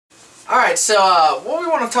Alright, so what we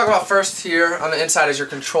want to talk about first here on the inside is your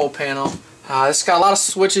control panel. It's got a lot of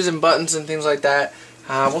switches and buttons and things like that.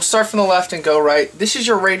 We'll start from the left and go right. This is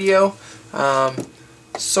your radio.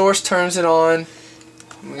 Source turns it on.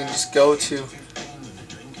 We can just go to.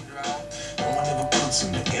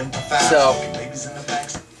 So,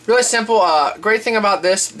 really simple. Great thing about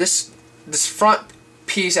this front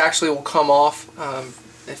piece actually will come off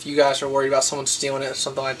if you guys are worried about someone stealing it or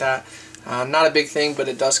something like that. Not a big thing, but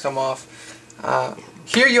it does come off.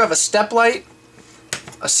 Here you have a step light,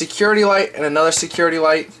 a security light, and another security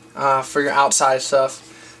light for your outside stuff.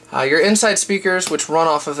 Your inside speakers, which run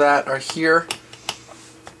off of that, are here.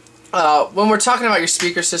 When we're talking about your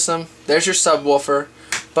speaker system, there's your subwoofer.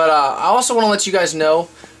 But I also want to let you guys know,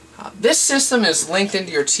 this system is linked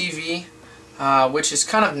into your TV, which is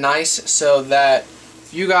kind of nice, so that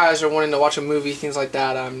if you guys are wanting to watch a movie, things like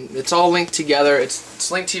that, it's all linked together.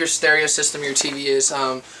 It's linked to your stereo system, your TV is,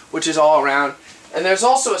 which is all around. And there's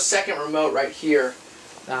also a second remote right here,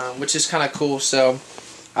 which is kind of cool. So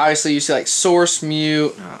obviously you see like source,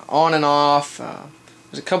 mute, on and off.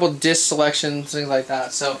 There's a couple disc selections, things like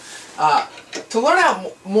that. So to learn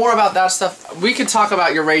out more about that stuff, we could talk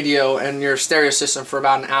about your radio and your stereo system for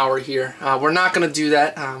about an hour here. We're not going to do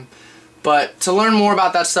that, but to learn more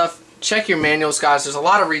about that stuff, check your manuals, guys. There's a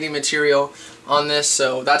lot of reading material on this,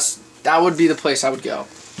 so that would be the place I would go.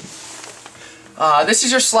 This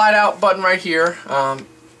is your slide out button right here.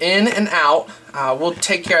 In and out. We'll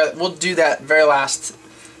do that very last.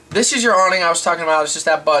 This is your awning I was talking about. It's just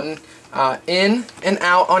that button. In and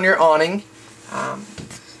out on your awning.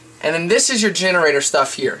 And then this is your generator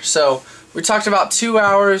stuff here. So we talked about 2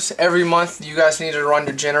 hours every month you guys need to run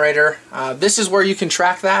your generator. This is where you can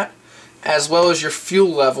track that, as well as your fuel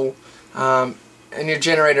level and your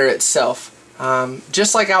generator itself.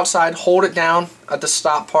 Just like outside, hold it down at the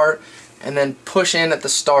stop part and then push in at the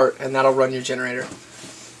start, and that'll run your generator.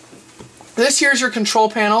 This here is your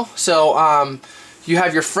control panel. So you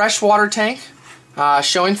have your fresh water tank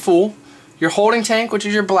showing full, your holding tank, which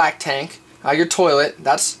is your black tank, your toilet,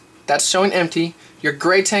 that's showing empty, your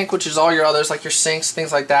gray tank, which is all your others like your sinks,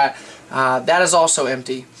 things like that, that is also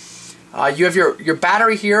empty. You have your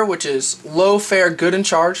battery here, which is low fare, good and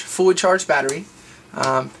charged, fully charged battery.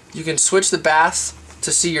 You can switch the baths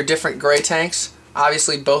to see your different gray tanks.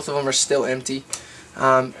 Obviously both of them are still empty.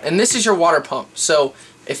 And this is your water pump. So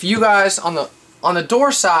if you guys on the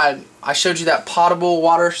door side, I showed you that potable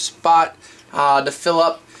water spot to fill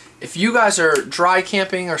up. If you guys are dry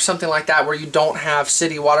camping or something like that where you don't have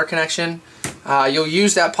city water connection, you'll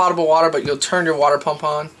use that potable water, but you'll turn your water pump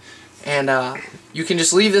on, and you can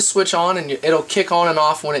just leave this switch on and it'll kick on and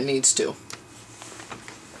off when it needs to.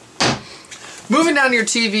 Moving down to your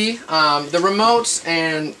TV, the remotes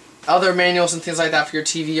and other manuals and things like that for your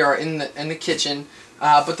TV are in the kitchen.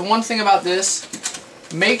 But the one thing about this,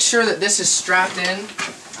 make sure that this is strapped in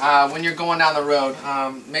when you're going down the road.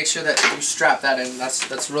 Make sure that you strap that in.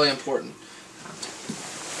 That's really important.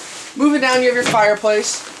 Moving down, you have your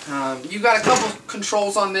fireplace. You've got a couple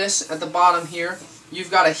controls on this at the bottom here.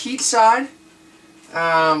 You've got a heat side,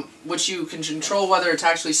 which you can control whether it's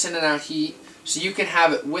actually sending out heat. So you can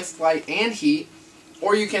have it with light and heat,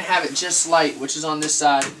 or you can have it just light, which is on this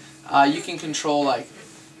side. You can control like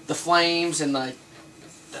the flames and like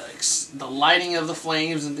the lighting of the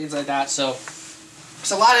flames and things like that. So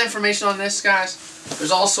there's a lot of information on this, guys.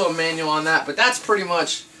 There's also a manual on that, but that's pretty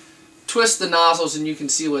much twist the nozzles and you can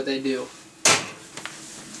see what they do.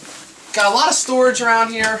 Got a lot of storage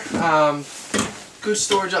around here. Good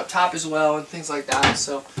storage up top as well and things like that.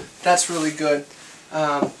 So that's really good.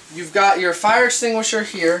 You've got your fire extinguisher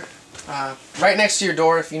here, right next to your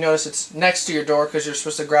door. If you notice, it's next to your door because you're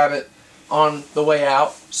supposed to grab it on the way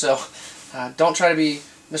out. So don't try to be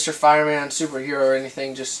Mr. Fireman, superhero or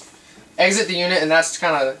anything. Just exit the unit, and that's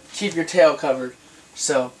kind of keep your tail covered.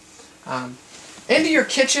 So into your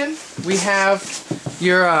kitchen, we have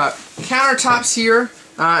your countertops here.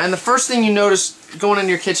 And the first thing you notice going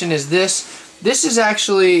into your kitchen is this. This is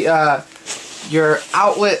actually your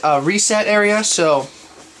outlet reset area. So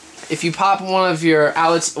if you pop one of your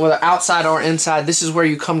outlets, whether outside or inside, this is where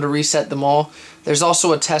you come to reset them all. There's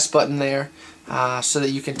also a test button there so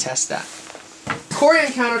that you can test that.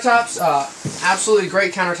 Corian countertops, absolutely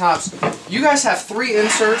great countertops. You guys have 3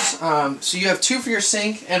 inserts, so you have 2 for your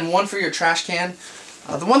sink and 1 for your trash can.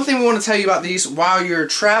 The one thing we want to tell you about these, while you're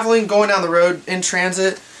traveling, going down the road in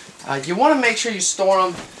transit, you want to make sure you store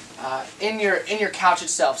them in your couch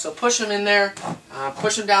itself. So push them in there,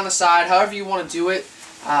 push them down the side, however you want to do it.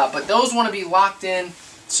 But those want to be locked in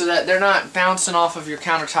so that they're not bouncing off of your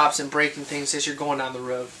countertops and breaking things as you're going down the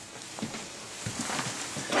road.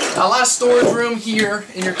 A lot of storage room here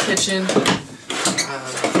in your kitchen,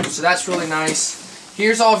 so that's really nice.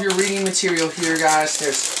 Here's all of your reading material here, guys.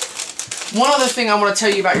 There's one other thing I want to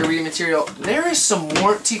tell you about your reading material. There is some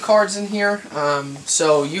warranty cards in here.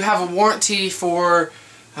 So you have a warranty for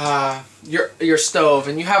your stove,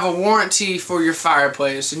 and you have a warranty for your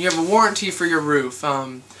fireplace, and you have a warranty for your roof.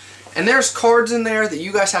 And there's cards in there that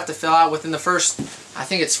you guys have to fill out within the first, I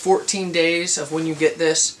think it's 14 days of when you get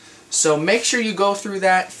this. So make sure you go through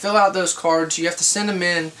that, fill out those cards. You have to send them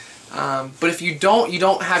in. But if you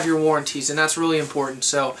don't have your warranties, and that's really important.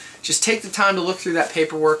 So just take the time to look through that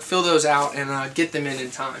paperwork, fill those out, and get them in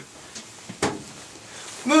time.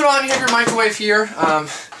 Moving on, you have your microwave here.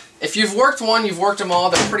 If you've worked one, you've worked them all.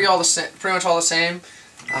 They're pretty much all the same.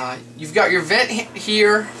 You've got your vent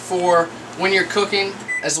here for when you're cooking,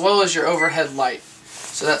 as well as your overhead light.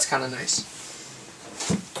 So that's kind of nice.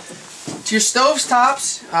 To your stove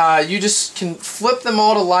tops, you just can flip them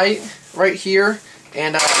all to light right here.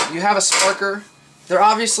 And you have a sparker. They're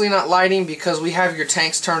obviously not lighting because we have your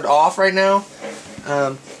tanks turned off right now.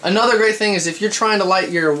 Another great thing is if you're trying to light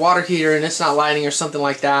your water heater and it's not lighting or something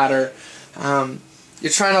like that, or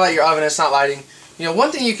you're trying to light your oven and it's not lighting, you know,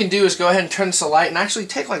 one thing you can do is go ahead and turn this to light and actually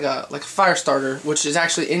take like a fire starter, which is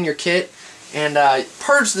actually in your kit, and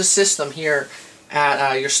purge the system here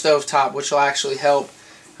at your stove top, which will actually help.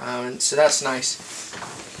 So that's nice.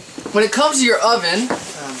 When it comes to your oven,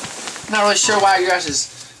 not really sure why you guys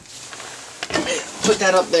just put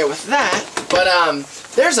that up there with that, but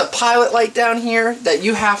there's a pilot light down here that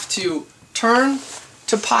you have to turn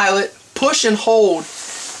to pilot, push and hold,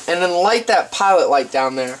 and then light that pilot light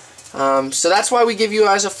down there. So that's why we give you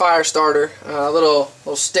guys a fire starter, a little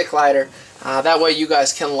stick lighter. That way you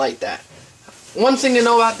guys can light that. One thing to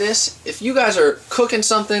know about this, if you guys are cooking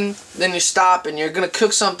something, then you stop and you're going to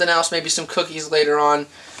cook something else, maybe some cookies later on,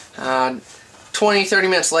 20-30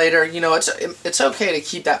 minutes later, you know, it's okay to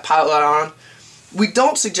keep that pilot light on. We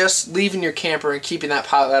don't suggest leaving your camper and keeping that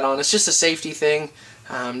pilot light on. It's just a safety thing.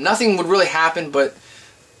 Nothing would really happen, but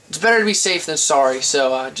it's better to be safe than sorry.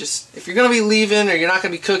 So just if you're going to be leaving or you're not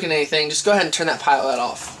going to be cooking anything, just go ahead and turn that pilot light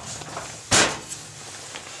off.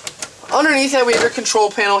 Underneath that, we have your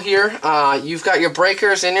control panel here. You've got your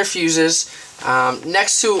breakers and your fuses.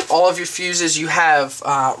 Next to all of your fuses, you have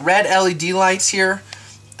red LED lights here.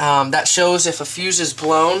 That shows if a fuse is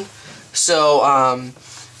blown. So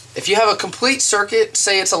if you have a complete circuit,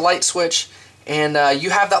 say it's a light switch, and you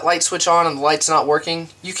have that light switch on and the light's not working,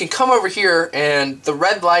 you can come over here and the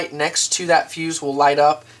red light next to that fuse will light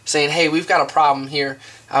up saying, hey, we've got a problem here.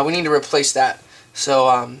 We need to replace that.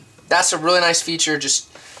 So that's a really nice feature. Just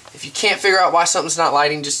if you can't figure out why something's not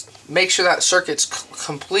lighting, just make sure that circuit's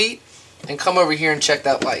complete and come over here and check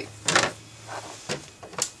that light.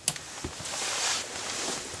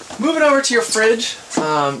 Moving over to your fridge,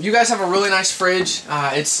 you guys have a really nice fridge.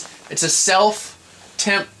 It's a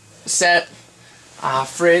self-temp set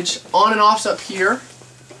fridge. On and off's up here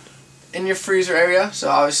in your freezer area, so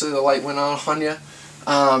obviously the light went on you.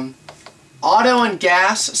 Auto and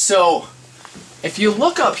gas, so if you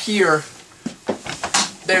look up here,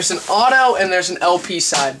 there's an auto and there's an LP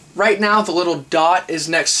side. Right now the little dot is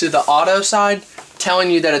next to the auto side,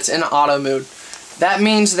 telling you that it's in auto mode. That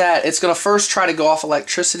means that it's going to first try to go off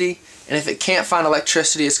electricity, and if it can't find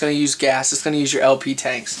electricity, it's going to use gas. It's going to use your LP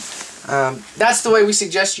tanks. That's the way we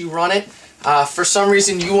suggest you run it. For some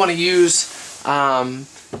reason you want to use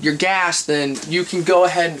your gas, then you can go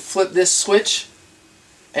ahead and flip this switch,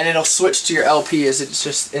 and it'll switch to your LP as it's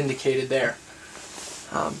just indicated there.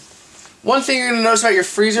 One thing you're going to notice about your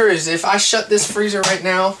freezer is if I shut this freezer right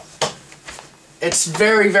now, it's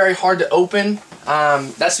very, very hard to open.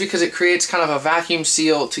 That's because it creates kind of a vacuum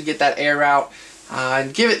seal to get that air out.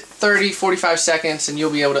 And give it 30-45 seconds and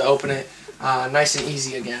you'll be able to open it nice and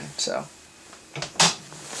easy again. So,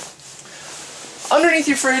 underneath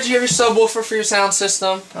your fridge you have your subwoofer for your sound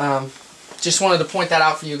system. Just wanted to point that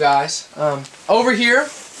out for you guys. Over here,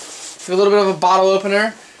 a little bit of a bottle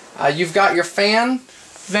opener. You've got your fan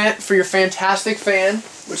vent for your fantastic fan,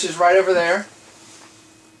 which is right over there.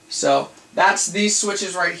 So that's these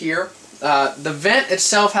switches right here. The vent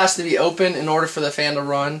itself has to be open in order for the fan to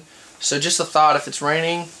run. So just a thought, if it's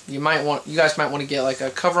raining, you guys might want to get like a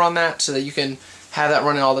cover on that so that you can have that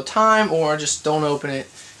running all the time, or just don't open it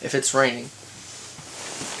if it's raining.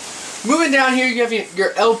 Moving down here, you have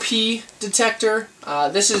your LP detector.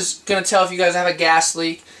 This is going to tell if you guys have a gas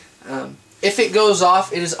leak. If it goes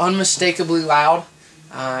off, it is unmistakably loud,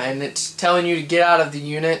 and it's telling you to get out of the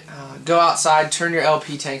unit, go outside, turn your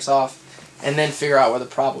LP tanks off, and then figure out where the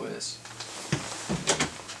problem is.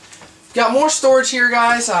 Got more storage here,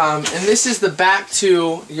 guys, and this is the back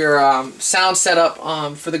to your sound setup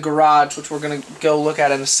for the garage, which we're going to go look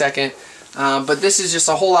at in a second. But this is just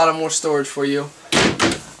a whole lot of more storage for you.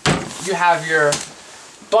 You have your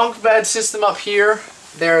bunk bed system up here.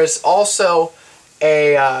 There is also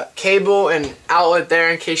a cable and outlet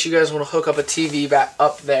there in case you guys want to hook up a TV back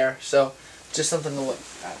up there. So just something to look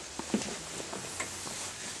at.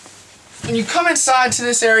 When you come inside to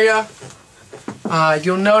this area,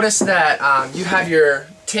 you'll notice that you have your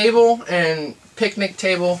table and picnic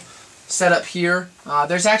table set up here.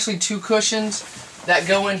 There's actually 2 cushions that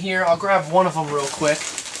go in here. I'll grab one of them real quick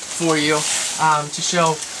for you to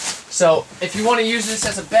show. So if you want to use this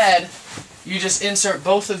as a bed, you just insert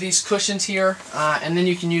both of these cushions here, and then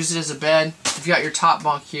you can use it as a bed. You've got your top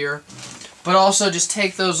bunk here. But also just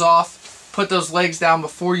take those off, put those legs down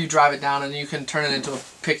before you drive it down, and you can turn it into a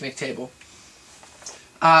picnic table.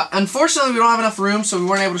 Unfortunately, we don't have enough room, so we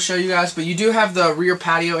weren't able to show you guys, but you do have the rear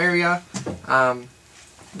patio area.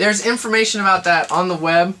 There's information about that on the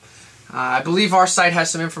web. I believe our site has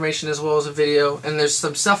some information as well as a video, and there's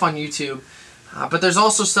some stuff on YouTube. But there's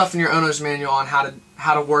also stuff in your owner's manual on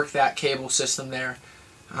how to work that cable system there.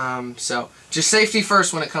 So just safety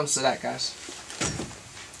first when it comes to that, guys.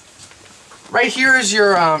 Right here is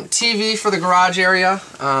your TV for the garage area.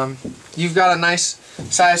 You've got a nice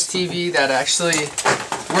size TV that actually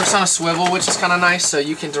works on a swivel, which is kind of nice, so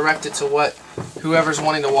you can direct it to whoever's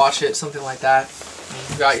wanting to watch it, something like that.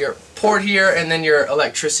 You've got your port here and then your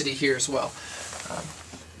electricity here as well.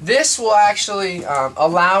 This will actually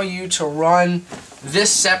allow you to run this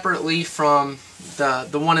separately from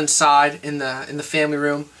the one inside in the family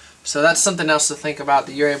room. So that's something else to think about,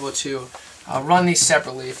 that you're able to run these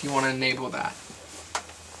separately if you want to enable that.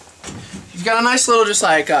 You've got a nice little just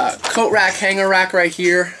like coat rack, hanger rack right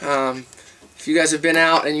here. If you guys have been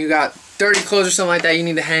out and you got dirty clothes or something like that you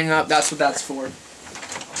need to hang up, that's what that's for.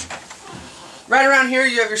 Right around here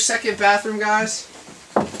you have your second bathroom, guys.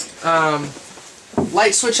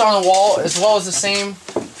 Light switch on the wall, as well as the same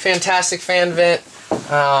fantastic fan vent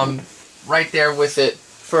right there with it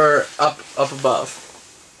for up above.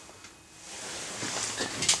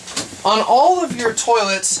 On all of your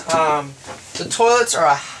toilets, the toilets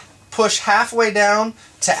are push halfway down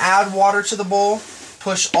to add water to the bowl,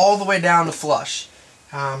 push all the way down to flush.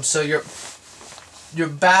 So your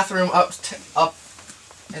bathroom up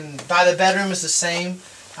and by the bedroom is the same.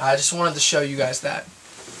 I just wanted to show you guys that.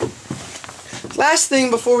 Last thing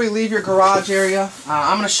before we leave your garage area,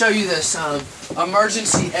 I'm going to show you this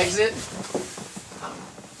emergency exit.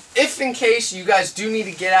 If in case you guys do need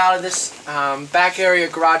to get out of this back area,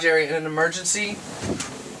 garage area in an emergency,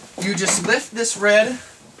 you just lift this red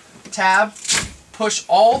tab, push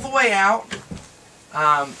all the way out,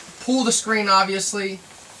 pull the screen obviously,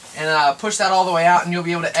 and push that all the way out, and you'll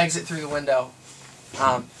be able to exit through the window.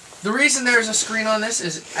 The reason there's a screen on this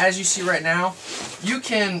is, as you see right now, you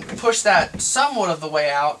can push that somewhat of the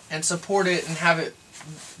way out and support it and have it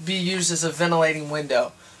be used as a ventilating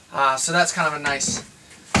window. So that's kind of a nice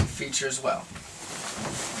feature as well.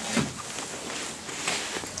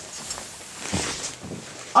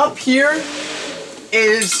 Up here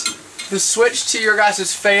is the switch to your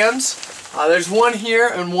guys' fans. There's one here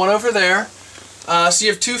and one over there. So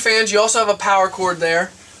you have 2 fans. You also have a power cord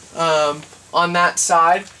there on that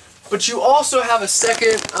side. But you also have a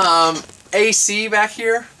second AC back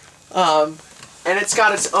here, and it's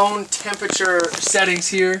got its own temperature settings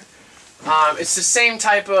here. It's the same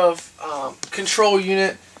type of control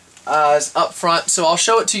unit as up front, so I'll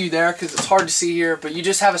show it to you there because it's hard to see here, but you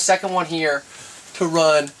just have a second one here to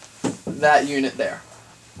run that unit there.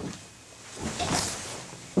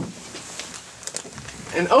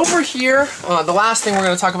 And over here, the last thing we're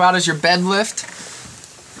going to talk about is your bed lift.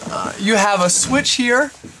 You have a switch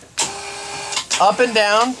here, up and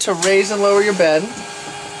down, to raise and lower your bed.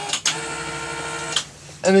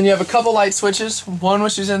 And then you have a couple light switches, one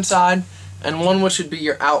which is inside, and one which would be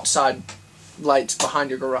your outside lights behind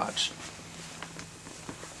your garage.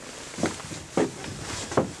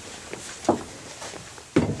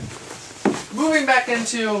 Moving back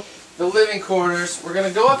into the living quarters, we're going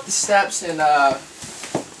to go up the steps, and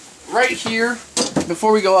right here,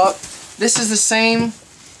 before we go up, this is the same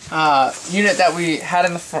unit that we had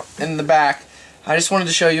in the back. I just wanted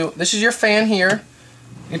to show you. This is your fan here.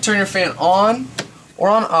 You can turn your fan on or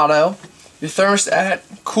on auto. Your thermostat,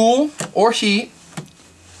 cool or heat.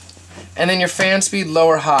 And then your fan speed, low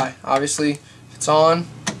or high. Obviously, if it's on,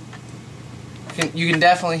 you can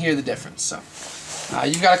definitely hear the difference. So,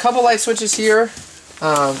 you've got a couple light switches here.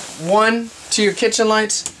 One to your kitchen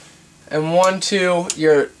lights and one to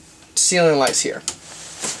your ceiling lights here.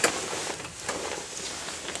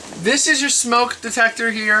 This is your smoke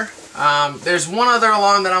detector here. There's one other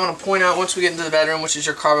alarm that I want to point out once we get into the bedroom, which is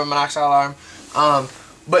your carbon monoxide alarm.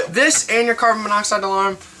 But this and your carbon monoxide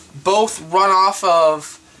alarm both run off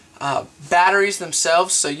of batteries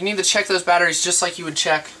themselves, so you need to check those batteries just like you would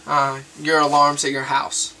check your alarms at your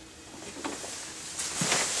house.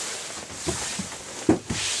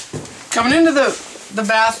 Coming into the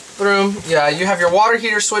bathroom, yeah, you have your water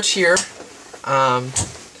heater switch here.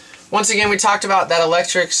 Once again, we talked about that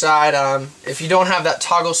electric side. If you don't have that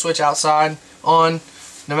toggle switch outside on,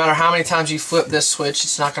 no matter how many times you flip this switch,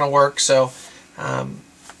 it's not going to work. So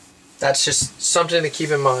that's just something to keep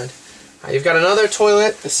in mind. You've got another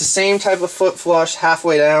toilet. It's the same type of foot flush,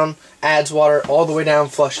 halfway down, adds water, all the way down,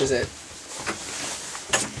 flushes it.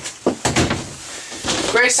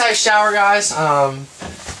 Great size shower, guys.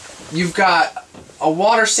 You've got a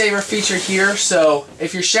water saver feature here, so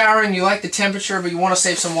if you're showering, you like the temperature but you want to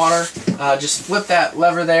save some water, just flip that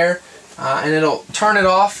lever there and it'll turn it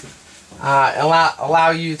off,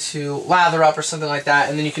 allow you to lather up or something like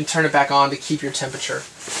that, and then you can turn it back on to keep your temperature.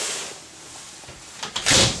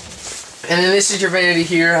 And then this is your vanity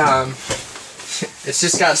here. It's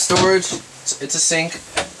just got storage. It's a sink,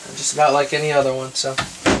 just about like any other one. So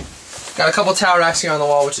got a couple towel racks here on the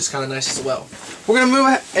wall, which is kind of nice as well. We're going to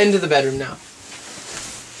move into the bedroom now.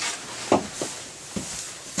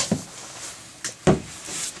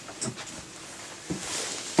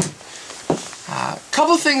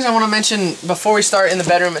 Couple things I want to mention before we start in the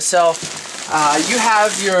bedroom itself. You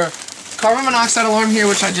have your carbon monoxide alarm here,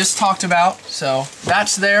 which I just talked about, so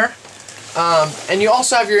that's there. And you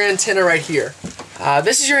also have your antenna right here.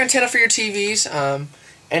 This is your antenna for your TVs,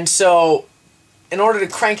 and so in order to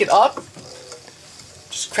crank it up,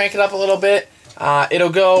 just crank it up a little bit.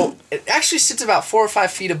 It actually sits about 4 or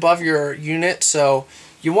 5 feet above your unit, so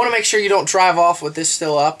you want to make sure you don't drive off with this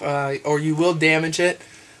still up, or you will damage it.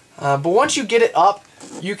 But once you get it up,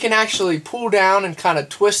 you can actually pull down and kind of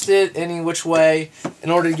twist it any which way in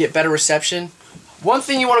order to get better reception. One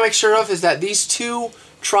thing you want to make sure of is that these two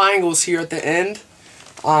triangles here at the end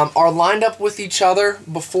are lined up with each other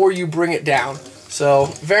before you bring it down. So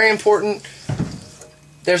very important.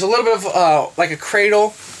 There's a little bit of like a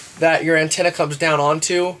cradle that your antenna comes down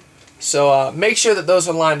onto, so make sure that those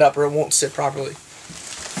are lined up or it won't sit properly.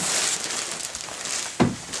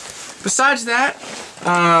 Besides that,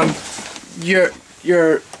 your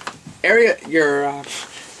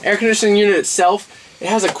air conditioning unit itself, it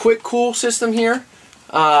has a quick cool system here.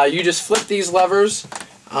 You just flip these levers,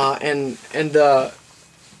 and the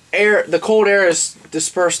cold air is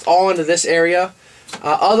dispersed all into this area.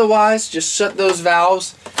 Otherwise, just shut those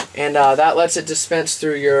valves, and that lets it dispense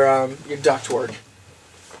through your ductwork.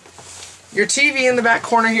 Your TV in the back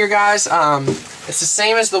corner here, guys, it's the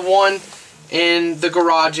same as the one in the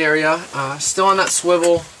garage area, still on that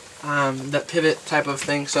swivel, that pivot type of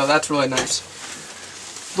thing, so that's really nice.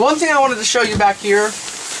 The one thing I wanted to show you back here,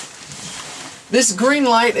 this green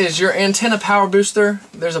light is your antenna power booster.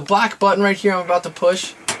 There's a black button right here I'm about to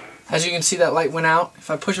push. As you can see, that light went out. If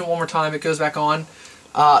I push it one more time, it goes back on.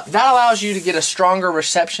 That allows you to get a stronger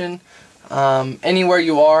reception anywhere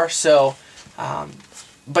you are. So,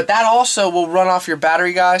 but that also will run off your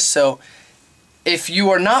battery, guys. So if you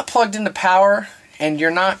are not plugged into power and you're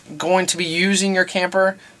not going to be using your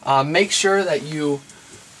camper, make sure that you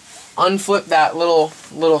unflip that little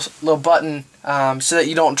button so that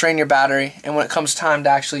you don't drain your battery, and when it comes time to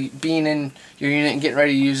actually being in your unit and getting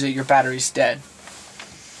ready to use it, your battery's dead.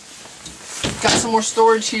 Got some more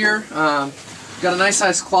storage here. Got a nice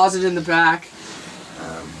sized closet in the back.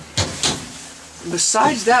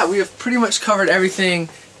 Besides that, we have pretty much covered everything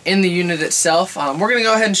in the unit itself. We're going to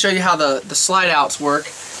go ahead and show you how the slide outs work,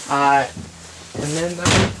 and then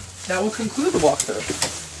that will conclude the walkthrough.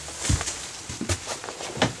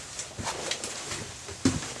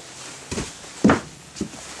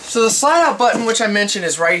 So the slide out button, which I mentioned,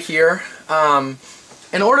 is right here.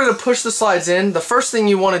 In order to push the slides in, the first thing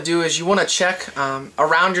you want to do is you want to check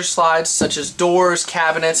around your slides, such as doors,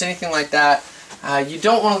 cabinets, anything like that. You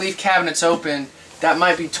don't want to leave cabinets open that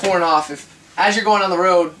might be torn off. If, as you're going on the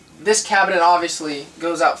road, this cabinet obviously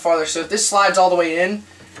goes out farther, so if this slides all the way in,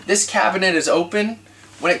 this cabinet is open.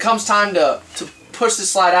 When it comes time to push the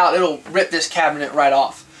slide out, it'll rip this cabinet right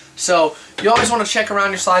off. So you always want to check around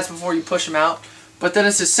your slides before you push them out. But then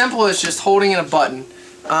it's as simple as just holding in a button.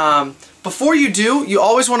 Before you do, you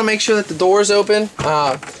always want to make sure that the door is open.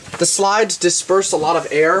 The slides disperse a lot of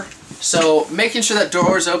air, so making sure that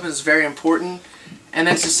door is open is very important. And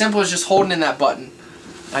then it's as simple as just holding in that button.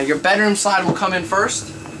 Your bedroom slide will come in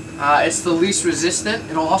first. It's the least resistant.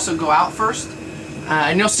 It'll also go out first.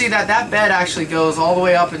 And you'll see that that bed actually goes all the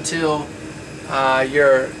way up until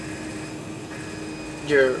your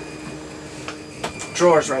your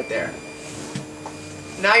drawers right there.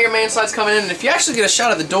 Now your main slide's coming in, and if you actually get a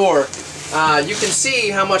shot of the door, you can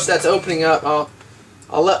see how much that's opening up.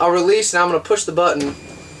 I'll release, and I'm going to push the button.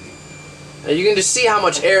 And you can just see how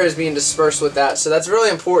much air is being dispersed with that. So that's really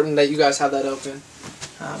important that you guys have that open.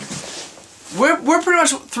 We're pretty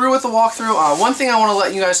much through with the walkthrough. One thing I want to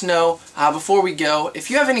let you guys know before we go, if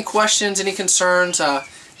you have any questions, any concerns,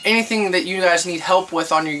 anything that you guys need help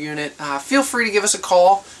with on your unit, feel free to give us a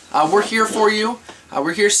call. We're here for you.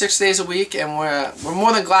 We're here 6 days a week, and we're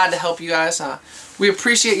more than glad to help you guys. We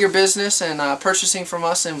appreciate your business and purchasing from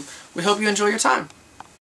us, and we hope you enjoy your time.